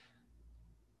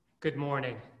Good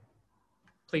morning.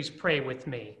 Please pray with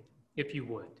me, if you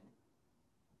would.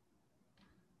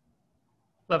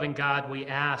 Loving God, we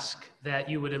ask that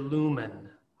you would illumine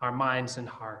our minds and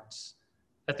hearts,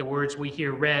 that the words we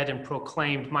hear read and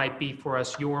proclaimed might be for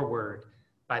us your word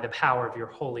by the power of your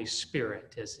Holy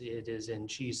Spirit, as it is in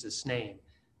Jesus' name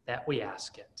that we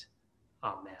ask it.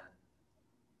 Amen.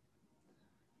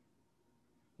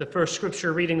 The first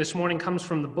scripture reading this morning comes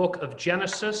from the book of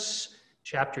Genesis,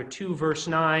 chapter 2, verse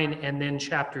 9, and then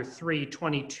chapter 3,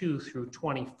 22 through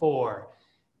 24.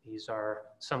 These are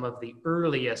some of the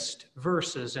earliest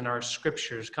verses in our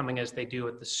scriptures, coming as they do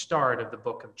at the start of the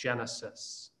book of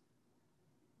Genesis.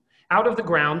 Out of the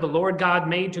ground the Lord God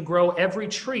made to grow every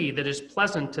tree that is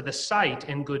pleasant to the sight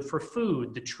and good for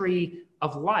food, the tree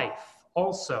of life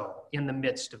also in the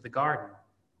midst of the garden,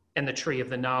 and the tree of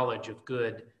the knowledge of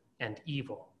good and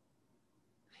evil.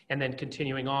 And then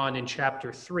continuing on in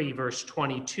chapter 3, verse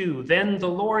 22, then the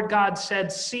Lord God said,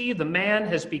 see, the man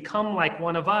has become like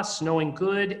one of us, knowing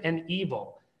good and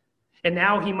evil. And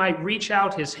now he might reach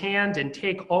out his hand and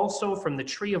take also from the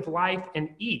tree of life and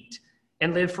eat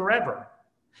and live forever.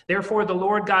 Therefore the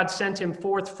Lord God sent him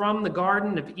forth from the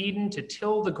Garden of Eden to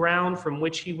till the ground from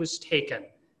which he was taken.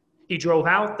 He drove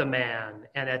out the man,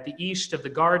 and at the east of the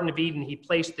Garden of Eden he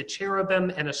placed the cherubim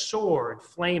and a sword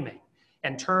flaming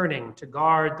and turning to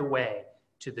guard the way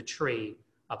to the tree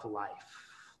of life.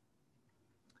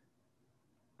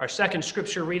 Our second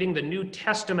scripture reading, the New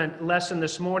Testament lesson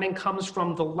this morning, comes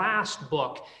from the last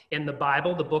book in the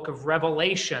Bible, the book of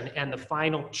Revelation, and the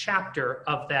final chapter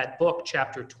of that book,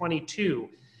 chapter 22,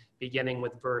 beginning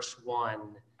with verse 1.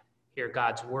 Hear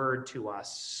God's word to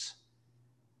us.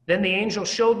 Then the angel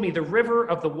showed me the river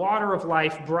of the water of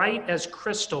life, bright as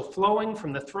crystal, flowing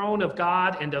from the throne of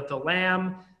God and of the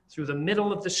Lamb through the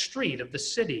middle of the street of the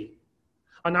city.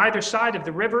 On either side of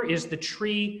the river is the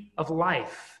tree of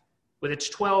life, with its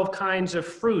 12 kinds of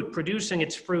fruit, producing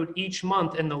its fruit each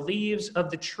month, and the leaves of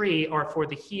the tree are for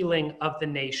the healing of the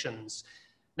nations.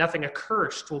 Nothing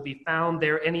accursed will be found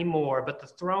there anymore, but the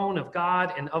throne of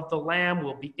God and of the Lamb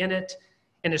will be in it,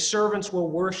 and his servants will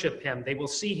worship him. They will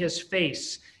see his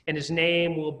face, and his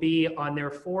name will be on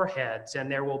their foreheads,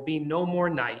 and there will be no more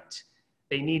night.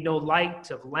 They need no light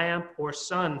of lamp or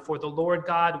sun, for the Lord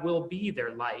God will be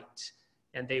their light,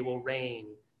 and they will reign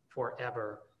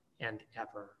forever and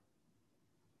ever.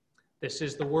 This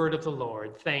is the word of the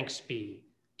Lord. Thanks be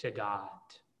to God.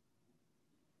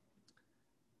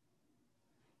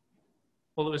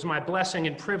 Well, it was my blessing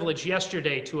and privilege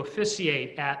yesterday to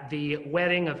officiate at the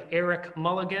wedding of Eric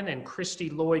Mulligan and Christy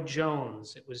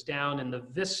Lloyd-Jones. It was down in the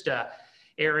Vista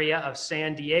area of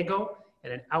San Diego, at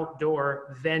an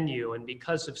outdoor venue. And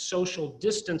because of social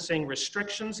distancing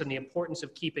restrictions and the importance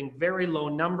of keeping very low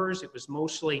numbers, it was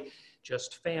mostly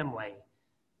just family.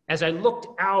 As I looked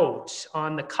out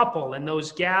on the couple and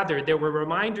those gathered, there were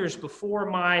reminders before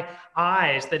my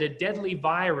eyes that a deadly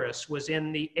virus was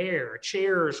in the air.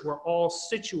 Chairs were all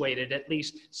situated at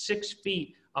least 6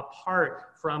 feet apart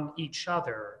from each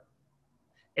other.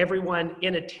 Everyone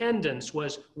in attendance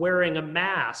was wearing a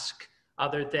mask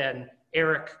other than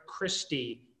Eric,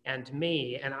 Christy, and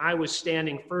me, and I was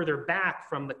standing further back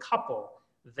from the couple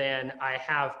than I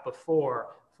have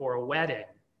before for a wedding.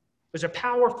 It was a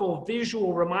powerful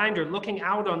visual reminder looking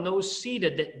out on those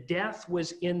seated that death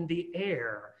was in the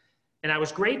air. And I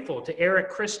was grateful to Eric,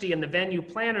 Christy, and the venue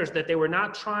planners that they were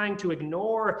not trying to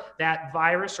ignore that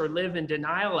virus or live in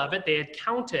denial of it. They had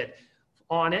counted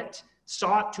on it,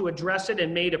 sought to address it,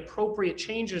 and made appropriate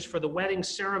changes for the wedding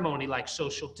ceremony, like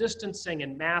social distancing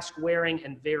and mask wearing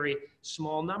and very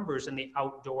small numbers in the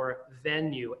outdoor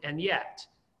venue. And yet,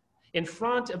 in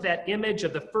front of that image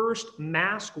of the first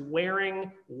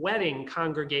mask-wearing wedding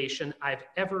congregation I've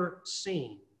ever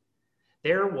seen,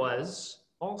 there was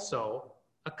also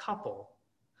a couple,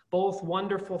 both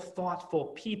wonderful, thoughtful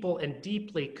people and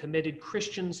deeply committed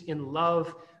Christians in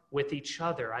love with each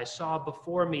other. I saw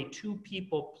before me two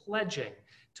people pledging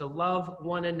to love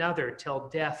one another till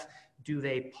death do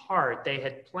they part. They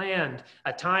had planned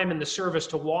a time in the service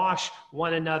to wash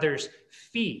one another's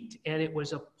feet, and it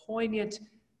was a poignant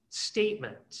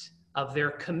statement of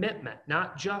their commitment,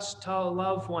 not just to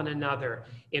love one another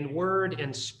in word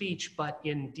and speech, but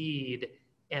in deed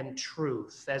and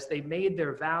truth. As they made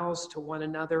their vows to one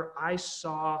another, I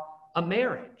saw a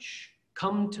marriage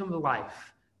come to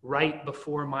life right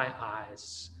before my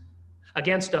eyes,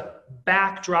 against a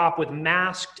backdrop with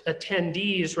masked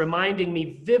attendees reminding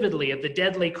me vividly of the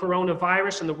deadly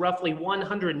coronavirus and the roughly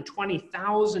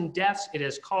 120,000 deaths it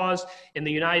has caused in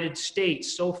the United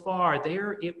States so far.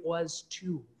 There it was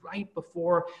too, right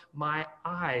before my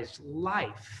eyes,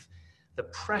 life, the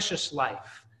precious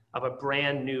life of a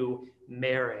brand new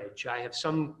marriage. I have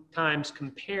sometimes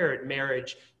compared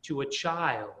marriage to a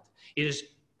child. It is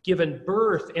given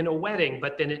birth in a wedding,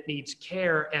 but then it needs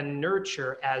care and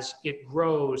nurture as it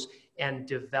grows and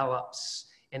develops.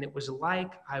 And it was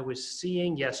like I was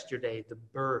seeing yesterday the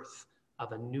birth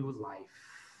of a new life.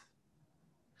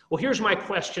 Well, here's my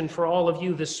question for all of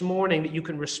you this morning that you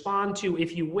can respond to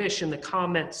if you wish in the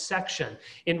comments section.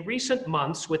 In recent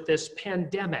months with this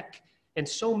pandemic and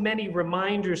so many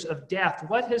reminders of death,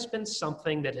 what has been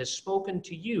something that has spoken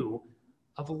to you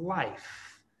of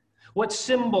life? What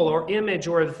symbol or image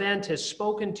or event has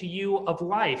spoken to you of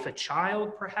life? A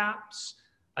child, perhaps?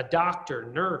 A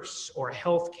doctor, nurse, or a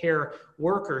healthcare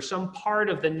worker, some part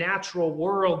of the natural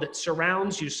world that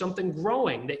surrounds you, something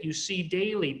growing that you see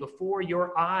daily before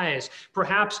your eyes.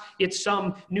 Perhaps it's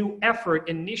some new effort,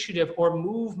 initiative, or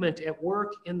movement at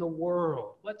work in the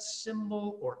world. What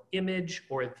symbol or image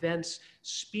or events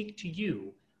speak to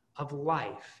you of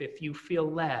life? If you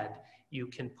feel led, you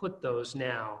can put those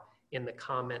now in the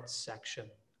comments section.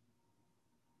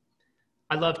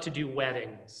 I love to do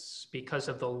weddings because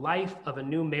of the life of a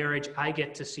new marriage. I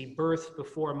get to see birth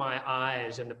before my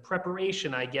eyes and the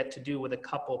preparation I get to do with a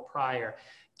couple prior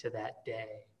to that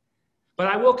day. But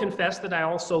I will confess that I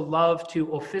also love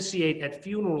to officiate at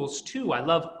funerals too. I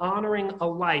love honoring a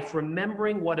life,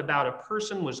 remembering what about a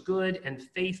person was good and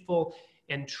faithful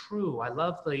and true. I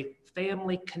love the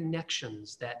family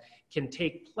connections that can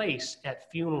take place at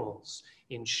funerals,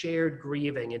 in shared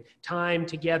grieving and time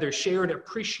together, shared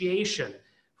appreciation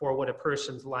for what a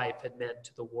person's life had meant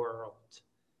to the world.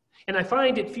 And I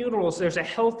find at funerals there's a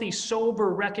healthy, sober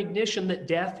recognition that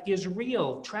death is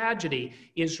real, tragedy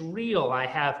is real. I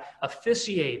have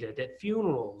officiated at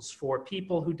funerals for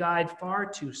people who died far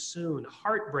too soon,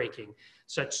 heartbreaking.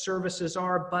 Such services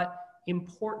are, but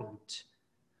important.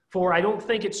 For I don't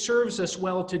think it serves us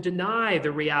well to deny the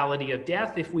reality of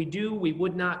death. If we do, we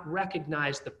would not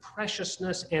recognize the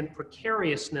preciousness and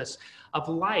precariousness of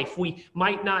life. We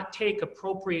might not take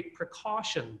appropriate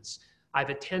precautions. I've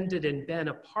attended and been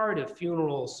a part of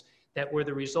funerals that were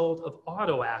the result of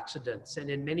auto accidents, and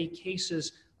in many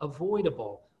cases,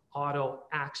 avoidable auto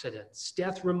accidents.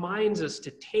 Death reminds us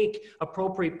to take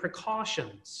appropriate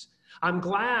precautions. I'm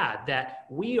glad that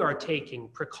we are taking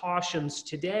precautions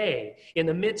today in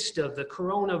the midst of the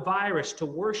coronavirus to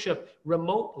worship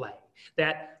remotely,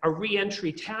 that a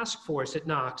reentry task force at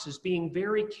Knox is being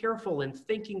very careful in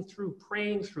thinking through,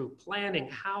 praying through, planning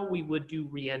how we would do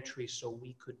reentry so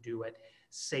we could do it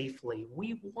safely.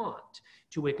 We want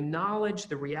to acknowledge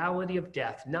the reality of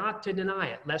death, not to deny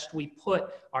it, lest we put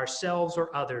ourselves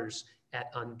or others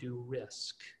at undue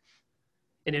risk.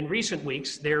 And in recent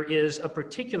weeks, there is a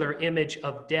particular image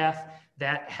of death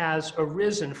that has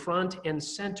arisen front and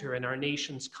center in our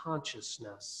nation's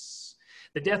consciousness.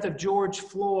 The death of George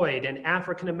Floyd, an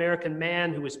African-American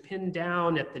man who was pinned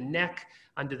down at the neck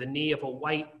under the knee of a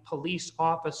white police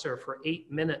officer for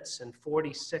 8 minutes and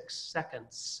 46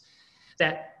 seconds.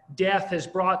 That death has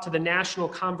brought to the national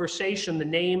conversation the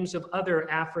names of other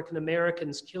African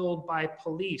Americans killed by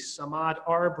police: Ahmaud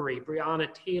Arbery,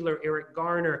 Breonna Taylor, Eric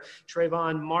Garner,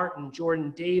 Trayvon Martin,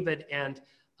 Jordan David, and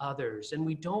others. And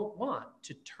we don't want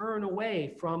to turn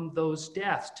away from those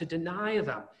deaths, to deny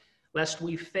them, lest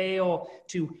we fail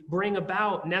to bring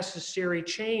about necessary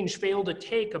change, fail to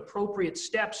take appropriate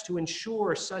steps to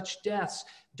ensure such deaths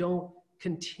don't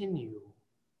continue.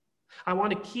 I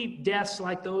want to keep deaths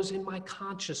like those in my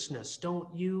consciousness, don't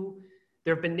you?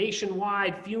 There have been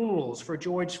nationwide funerals for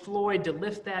George Floyd to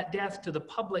lift that death to the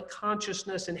public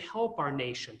consciousness and help our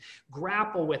nation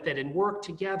grapple with it and work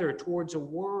together towards a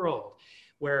world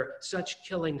where such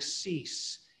killings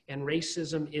cease and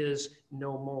racism is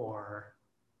no more.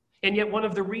 And yet one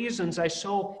of the reasons I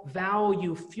so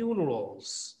value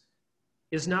funerals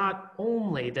is not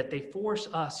only that they force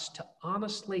us to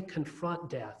honestly confront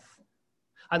death.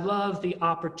 I love the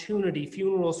opportunity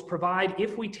funerals provide,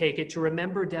 if we take it, to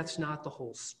remember death's not the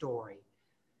whole story.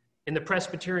 In the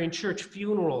Presbyterian Church,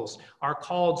 funerals are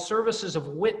called services of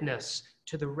witness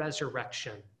to the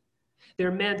resurrection.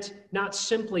 They're meant not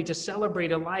simply to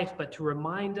celebrate a life, but to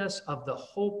remind us of the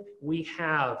hope we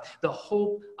have, the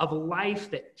hope of life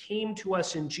that came to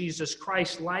us in Jesus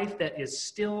Christ, life that is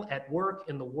still at work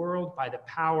in the world by the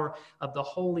power of the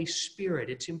Holy Spirit.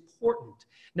 It's important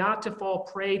not to fall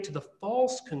prey to the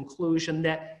false conclusion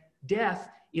that death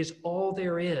is all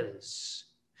there is.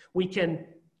 We can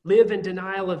live in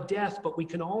denial of death, but we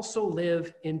can also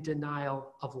live in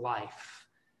denial of life.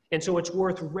 And so it's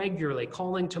worth regularly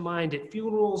calling to mind at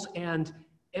funerals and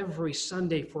every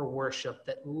Sunday for worship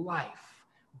that life,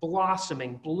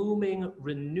 blossoming, blooming,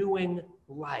 renewing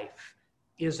life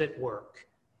is at work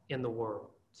in the world.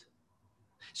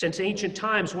 Since ancient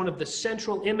times, one of the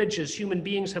central images human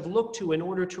beings have looked to in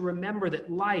order to remember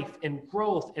that life and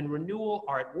growth and renewal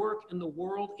are at work in the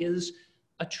world is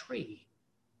a tree.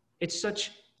 It's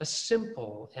such a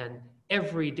simple and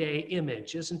everyday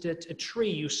image, isn't it? A tree,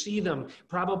 you see them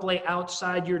probably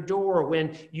outside your door.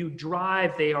 When you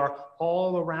drive, they are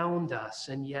all around us,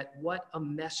 and yet what a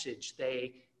message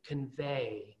they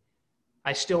convey.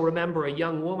 I still remember a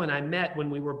young woman I met when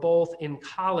we were both in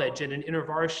college at an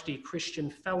InterVarsity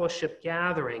Christian fellowship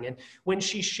gathering. And when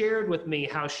she shared with me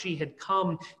how she had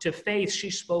come to faith, she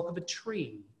spoke of a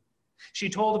tree. She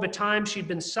told of a time she'd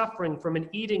been suffering from an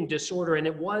eating disorder, and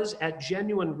it was at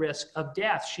genuine risk of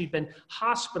death. She'd been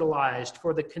hospitalized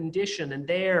for the condition, and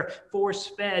there,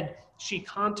 force-fed, she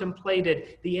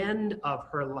contemplated the end of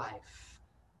her life.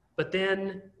 But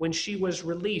then, when she was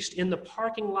released in the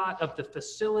parking lot of the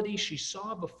facility, she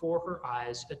saw before her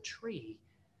eyes a tree.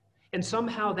 And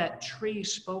somehow that tree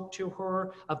spoke to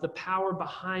her of the power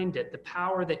behind it, the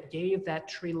power that gave that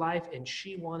tree life, and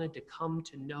she wanted to come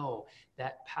to know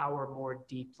that power more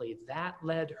deeply. That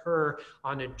led her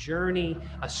on a journey,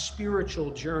 a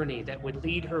spiritual journey that would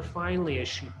lead her finally, as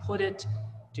she put it,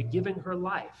 to giving her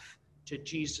life to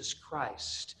Jesus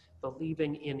Christ.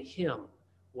 Believing in him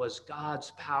was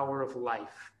God's power of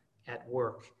life at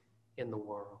work in the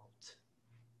world.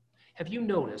 Have you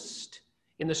noticed?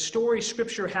 In the story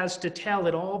Scripture has to tell,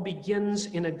 it all begins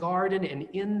in a garden, and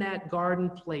in that garden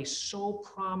placed so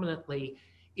prominently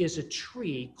is a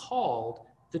tree called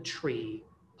the tree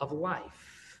of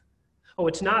life. Oh,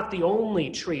 it's not the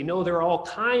only tree. No, there are all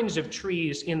kinds of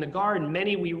trees in the garden.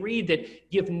 Many we read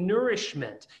that give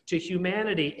nourishment to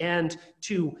humanity and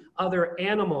to other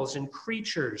animals and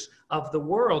creatures of the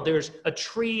world. There's a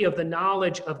tree of the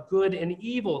knowledge of good and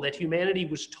evil that humanity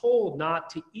was told not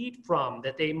to eat from,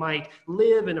 that they might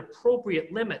live in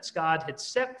appropriate limits God had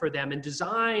set for them and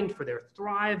designed for their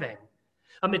thriving.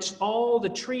 Amidst all the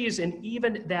trees and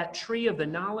even that tree of the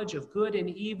knowledge of good and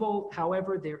evil,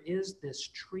 however, there is this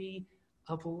tree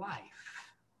of life.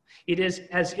 It is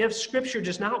as if Scripture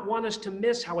does not want us to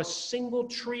miss how a single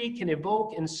tree can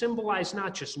evoke and symbolize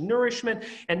not just nourishment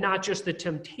and not just the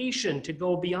temptation to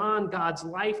go beyond God's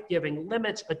life-giving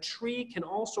limits. A tree can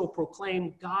also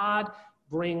proclaim God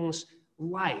brings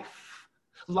life.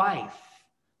 Life,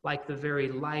 like the very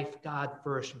life God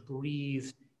first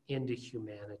breathed into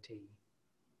humanity.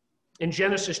 In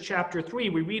Genesis chapter 3,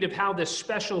 we read of how this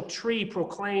special tree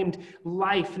proclaimed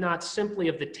life, not simply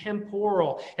of the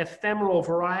temporal, ephemeral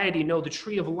variety. No, the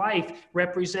tree of life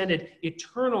represented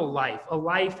eternal life, a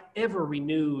life ever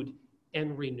renewed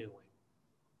and renewing.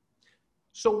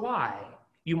 So why,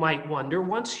 you might wonder,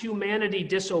 once humanity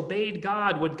disobeyed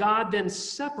God, would God then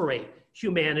separate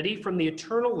humanity from the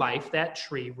eternal life that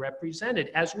tree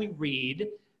represented? As we read,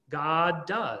 God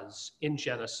does in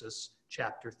Genesis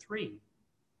chapter 3.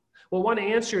 Well, one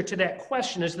answer to that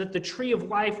question is that the tree of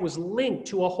life was linked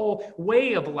to a whole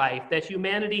way of life that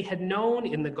humanity had known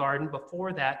in the garden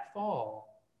before that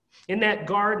fall. In that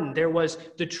garden, there was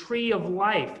the tree of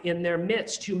life in their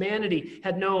midst. Humanity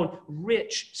had known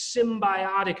rich,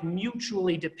 symbiotic,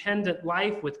 mutually dependent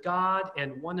life with God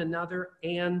and one another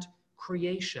and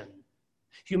creation.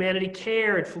 Humanity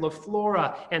cared for the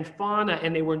flora and fauna,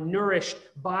 and they were nourished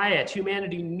by it.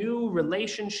 Humanity knew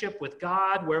relationship with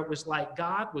God, where it was like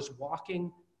God was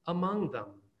walking among them.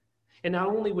 And not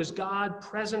only was God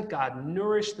present, God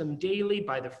nourished them daily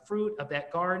by the fruit of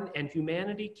that garden, and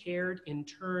humanity cared in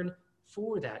turn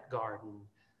for that garden.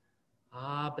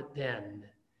 But then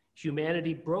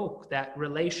humanity broke that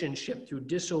relationship through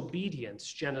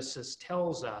disobedience, Genesis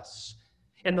tells us.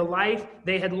 And the life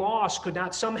they had lost could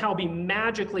not somehow be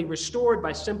magically restored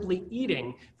by simply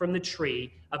eating from the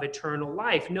tree of eternal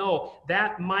life. No,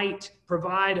 that might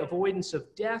provide avoidance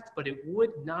of death, but it would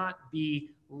not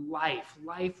be life.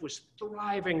 Life was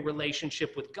thriving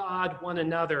relationship with God, one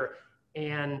another,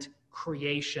 and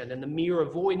creation. And the mere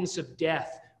avoidance of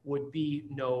death would be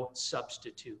no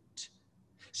substitute.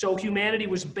 So humanity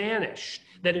was banished,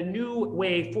 that a new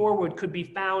way forward could be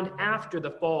found after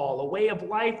the fall, a way of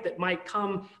life that might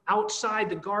come outside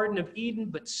the Garden of Eden,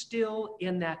 but still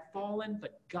in that fallen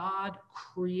but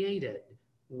God-created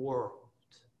world.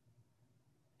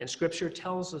 And Scripture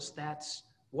tells us that's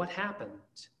what happened.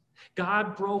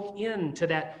 God broke into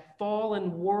that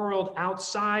fallen world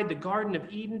outside the Garden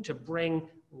of Eden to bring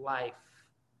life.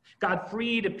 God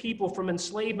freed a people from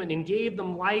enslavement and gave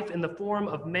them life in the form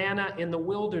of manna in the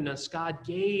wilderness. God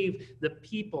gave the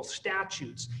people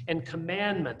statutes and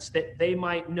commandments that they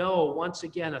might know, once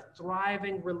again, a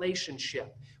thriving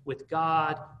relationship with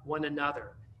God, one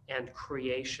another, and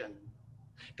creation.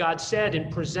 God said in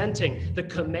presenting the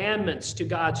commandments to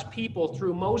God's people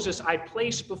through Moses, I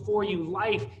place before you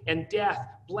life and death,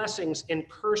 blessings and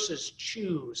curses.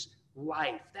 Choose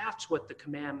life. That's what the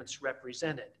commandments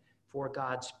represented for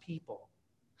God's people.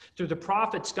 Through the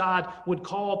prophets, God would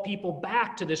call people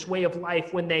back to this way of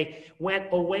life when they went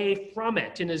away from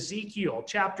it. In Ezekiel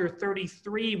chapter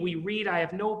 33, we read, I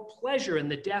have no pleasure in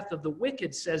the death of the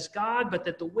wicked, says God, but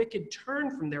that the wicked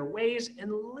turn from their ways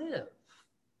and live.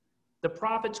 The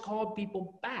prophets called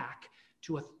people back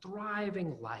to a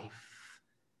thriving life.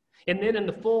 And then in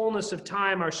the fullness of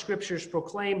time, our scriptures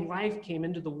proclaim life came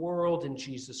into the world in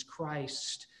Jesus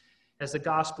Christ. As the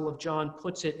Gospel of John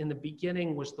puts it, in the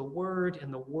beginning was the Word,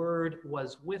 and the Word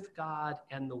was with God,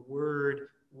 and the Word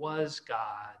was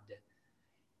God.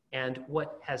 And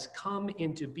what has come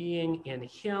into being in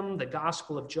him, the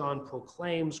Gospel of John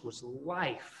proclaims, was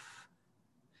life.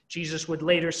 Jesus would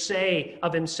later say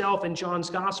of himself in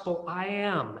John's Gospel, I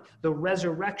am the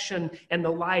resurrection and the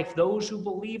life. Those who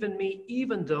believe in me,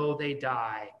 even though they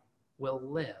die, will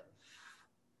live.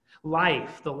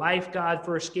 Life, the life God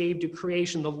first gave to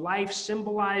creation, the life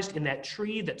symbolized in that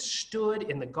tree that stood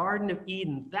in the Garden of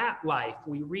Eden, that life,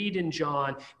 we read in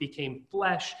John, became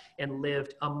flesh and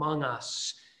lived among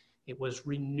us. It was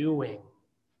renewing,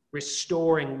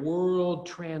 restoring,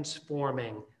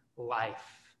 world-transforming life.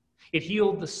 It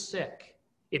healed the sick.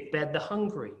 It fed the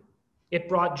hungry. It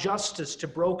brought justice to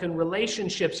broken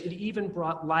relationships. It even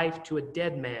brought life to a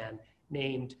dead man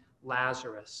named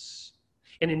Lazarus.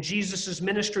 And in Jesus'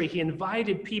 ministry, he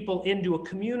invited people into a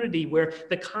community where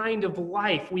the kind of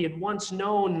life we had once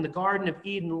known in the Garden of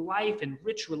Eden, life and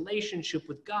rich relationship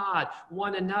with God,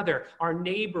 one another, our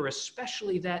neighbor,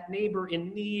 especially that neighbor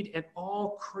in need, and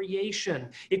all creation,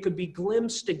 it could be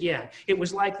glimpsed again. It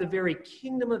was like the very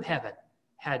kingdom of heaven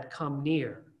had come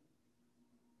near.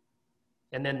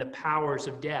 And then the powers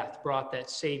of death brought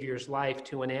that Savior's life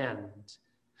to an end.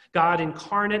 God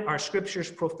incarnate, our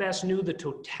scriptures profess, knew the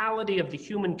totality of the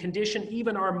human condition,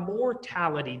 even our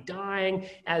mortality, dying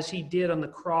as he did on the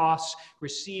cross,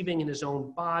 receiving in his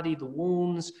own body the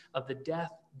wounds of the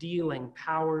death-dealing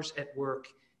powers at work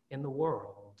in the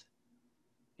world.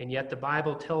 And yet the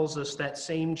Bible tells us that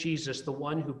same Jesus, the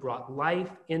one who brought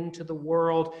life into the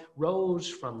world, rose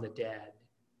from the dead.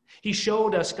 He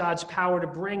showed us God's power to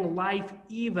bring life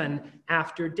even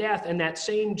after death. And that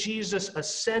same Jesus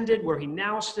ascended where he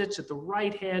now sits at the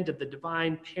right hand of the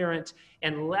divine parent.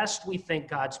 And lest we think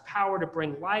God's power to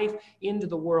bring life into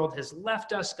the world has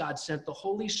left us, God sent the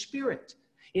Holy Spirit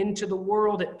into the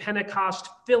world at Pentecost,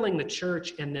 filling the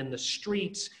church and then the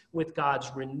streets with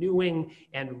God's renewing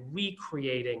and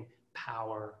recreating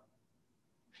power.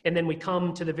 And then we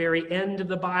come to the very end of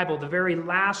the Bible, the very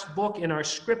last book in our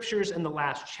scriptures, and the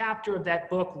last chapter of that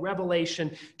book,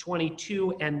 Revelation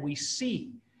 22, and we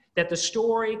see that the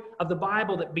story of the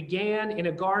Bible that began in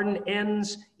a garden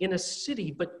ends in a city.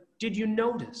 But did you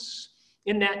notice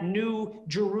in that new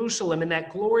Jerusalem, in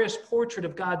that glorious portrait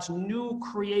of God's new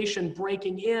creation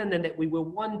breaking in, and that we will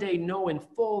one day know in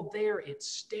full, there it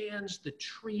stands, the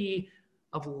tree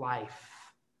of life.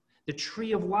 The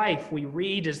tree of life, we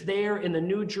read, is there in the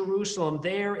New Jerusalem,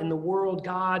 there in the world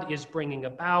God is bringing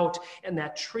about. And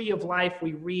that tree of life,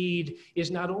 we read, is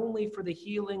not only for the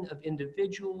healing of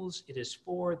individuals, it is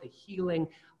for the healing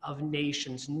of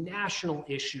nations, national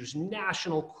issues,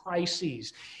 national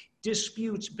crises,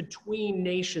 disputes between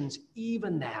nations.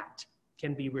 Even that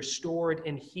can be restored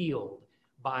and healed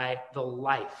by the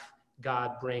life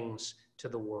God brings to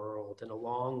the world. And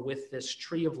along with this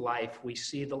tree of life, we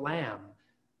see the Lamb,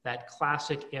 that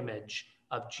classic image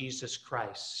of Jesus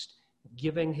Christ,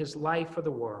 giving his life for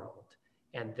the world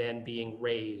and then being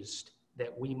raised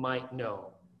that we might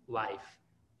know life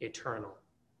eternal.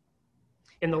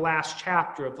 In the last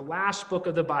chapter of the last book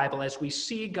of the Bible, as we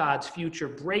see God's future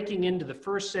breaking into the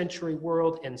first century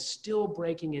world and still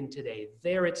breaking in today,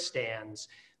 there it stands,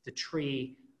 the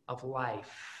tree of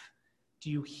life. Do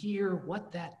you hear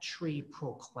what that tree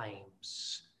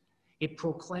proclaims? It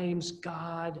proclaims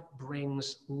God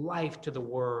brings life to the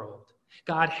world.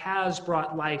 God has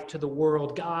brought life to the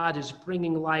world. God is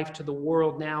bringing life to the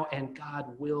world now, and God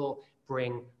will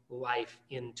bring life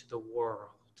into the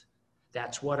world.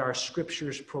 That's what our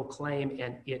scriptures proclaim,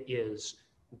 and it is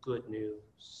good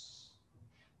news.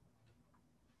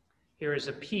 Here is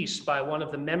a piece by one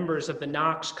of the members of the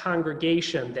Knox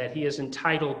congregation that he has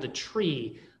entitled The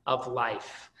Tree of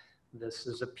Life. This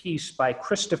is a piece by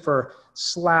Christopher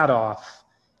Sladoff,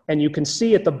 and you can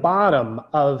see at the bottom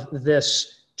of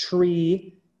this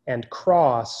tree and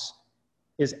cross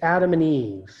is Adam and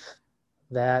Eve.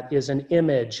 That is an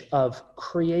image of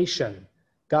creation,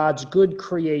 God's good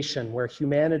creation where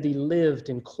humanity lived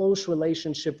in close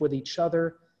relationship with each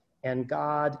other and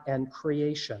God and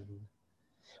creation.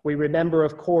 We remember,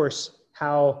 of course,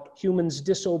 how humans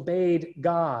disobeyed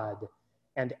God,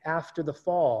 and after the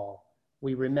fall,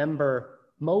 we remember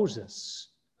Moses,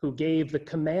 who gave the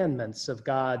commandments of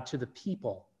God to the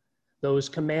people. Those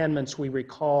commandments, we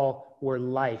recall, were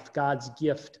life, God's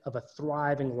gift of a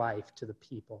thriving life to the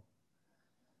people.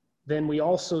 Then we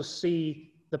also see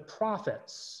the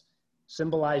prophets,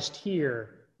 symbolized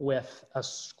here with a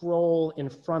scroll in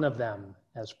front of them,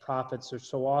 as prophets are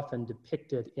so often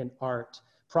depicted in art.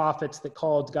 Prophets that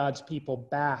called God's people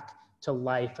back to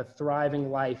life, a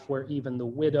thriving life where even the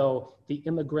widow, the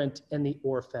immigrant, and the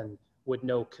orphan would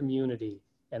know community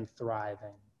and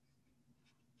thriving.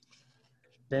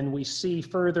 Then we see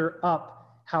further up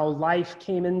how life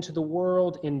came into the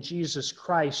world in Jesus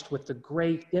Christ with the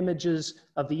great images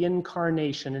of the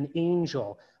incarnation, an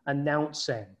angel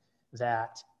announcing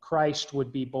that Christ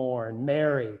would be born,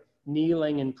 Mary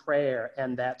kneeling in prayer,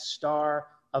 and that star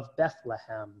of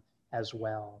Bethlehem as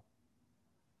well.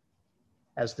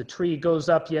 As the tree goes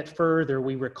up yet further,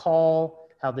 we recall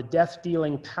how the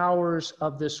death-dealing powers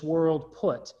of this world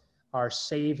put our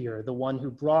Savior, the one who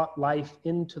brought life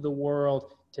into the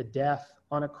world, to death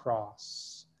on a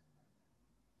cross.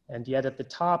 And yet at the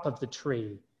top of the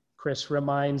tree, Chris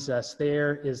reminds us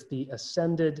there is the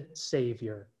ascended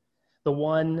Savior, the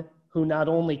one who not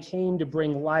only came to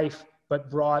bring life,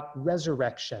 but brought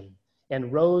resurrection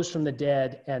and rose from the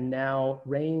dead and now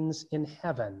reigns in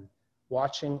heaven,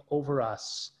 watching over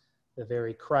us, the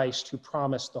very Christ who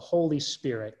promised the Holy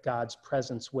Spirit, God's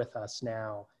presence with us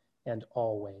now and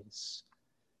always.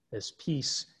 This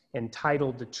piece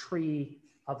entitled The Tree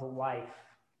of Life.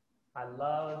 I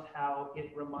love how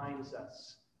it reminds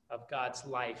us of God's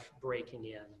life breaking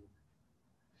in.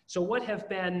 So what have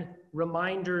been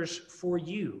reminders for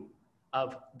you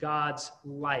of God's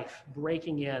life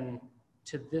breaking in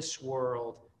to this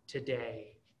world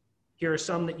today? Here are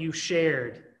some that you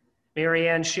shared.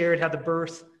 Marianne shared how the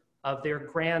birth of their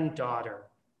granddaughter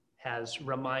has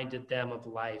reminded them of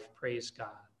life. Praise God.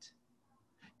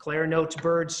 Claire notes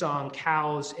birdsong,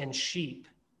 cows and sheep,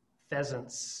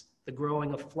 pheasants, the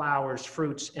growing of flowers,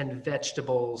 fruits, and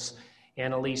vegetables.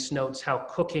 Annalise notes how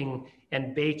cooking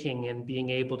and baking and being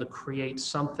able to create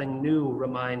something new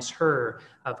reminds her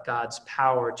of God's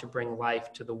power to bring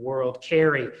life to the world.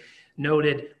 Carrie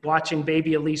noted watching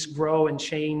baby Elise grow and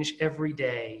change every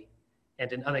day,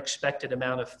 and an unexpected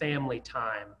amount of family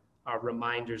time are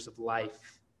reminders of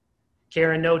life.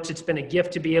 Karen notes it's been a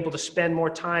gift to be able to spend more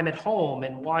time at home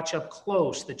and watch up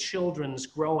close the children's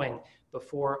growing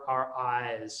before our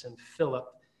eyes. And Philip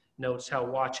notes how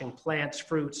watching plants,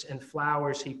 fruits, and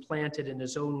flowers he planted in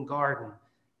his own garden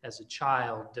as a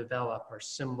child develop are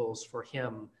symbols for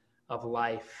him of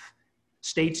life.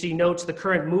 Stacey notes the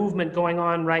current movement going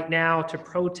on right now to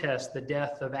protest the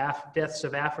deaths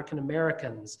of African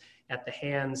Americans at the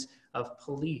hands of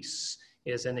police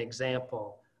is an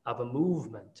example of a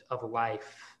movement of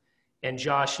life. And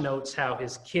Josh notes how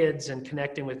his kids and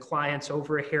connecting with clients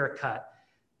over a haircut,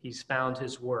 he's found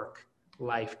his work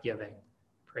life-giving.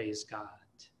 Praise God.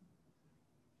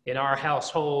 In our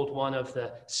household, one of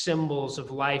the symbols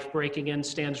of life breaking in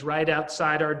stands right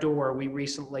outside our door. We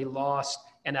recently lost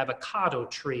an avocado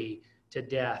tree to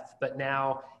death, but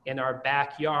now in our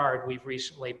backyard, we've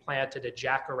recently planted a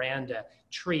jacaranda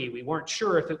tree. We weren't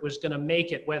sure if it was going to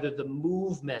make it, whether the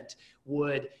movement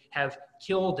would have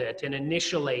killed it. And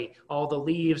initially, all the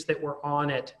leaves that were on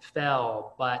it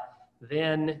fell, but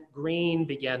then green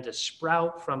began to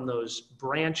sprout from those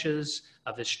branches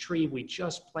of this tree we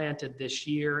just planted this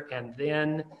year. And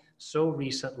then, so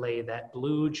recently, that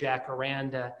blue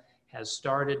jacaranda has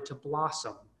started to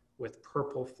blossom with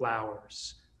purple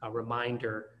flowers, a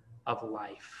reminder of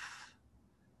life.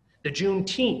 The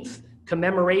Juneteenth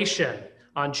commemoration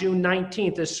on June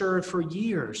 19th has served for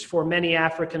years for many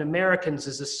African Americans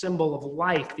as a symbol of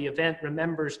life. The event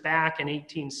remembers back in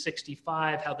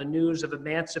 1865 how the news of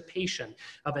emancipation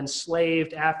of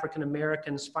enslaved African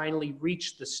Americans finally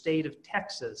reached the state of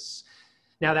Texas.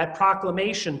 Now that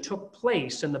proclamation took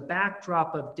place in the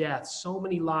backdrop of death, so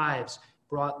many lives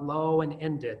brought low and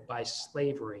ended by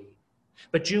slavery.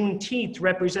 But Juneteenth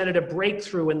represented a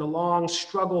breakthrough in the long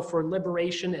struggle for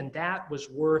liberation, and that was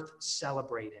worth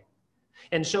celebrating.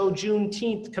 And so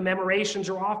Juneteenth commemorations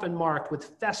are often marked with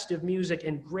festive music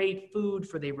and great food,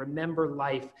 for they remember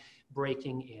life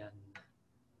breaking in.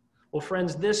 Well,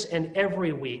 friends, this and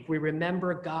every week we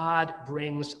remember God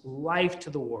brings life to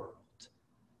the world.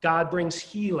 God brings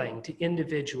healing to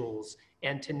individuals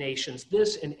and to nations.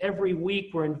 This and every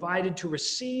week we're invited to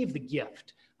receive the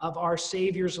gift of our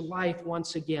Savior's life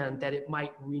once again, that it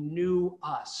might renew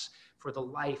us for the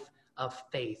life of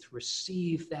faith.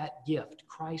 Receive that gift.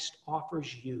 Christ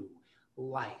offers you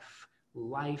life,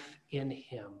 life in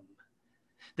him.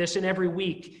 This and every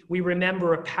week, we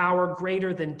remember a power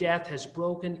greater than death has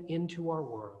broken into our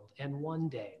world. And one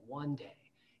day,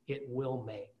 it will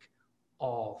make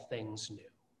all things new.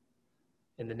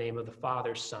 In the name of the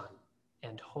Father, Son,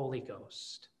 and Holy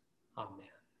Ghost.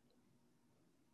 Amen.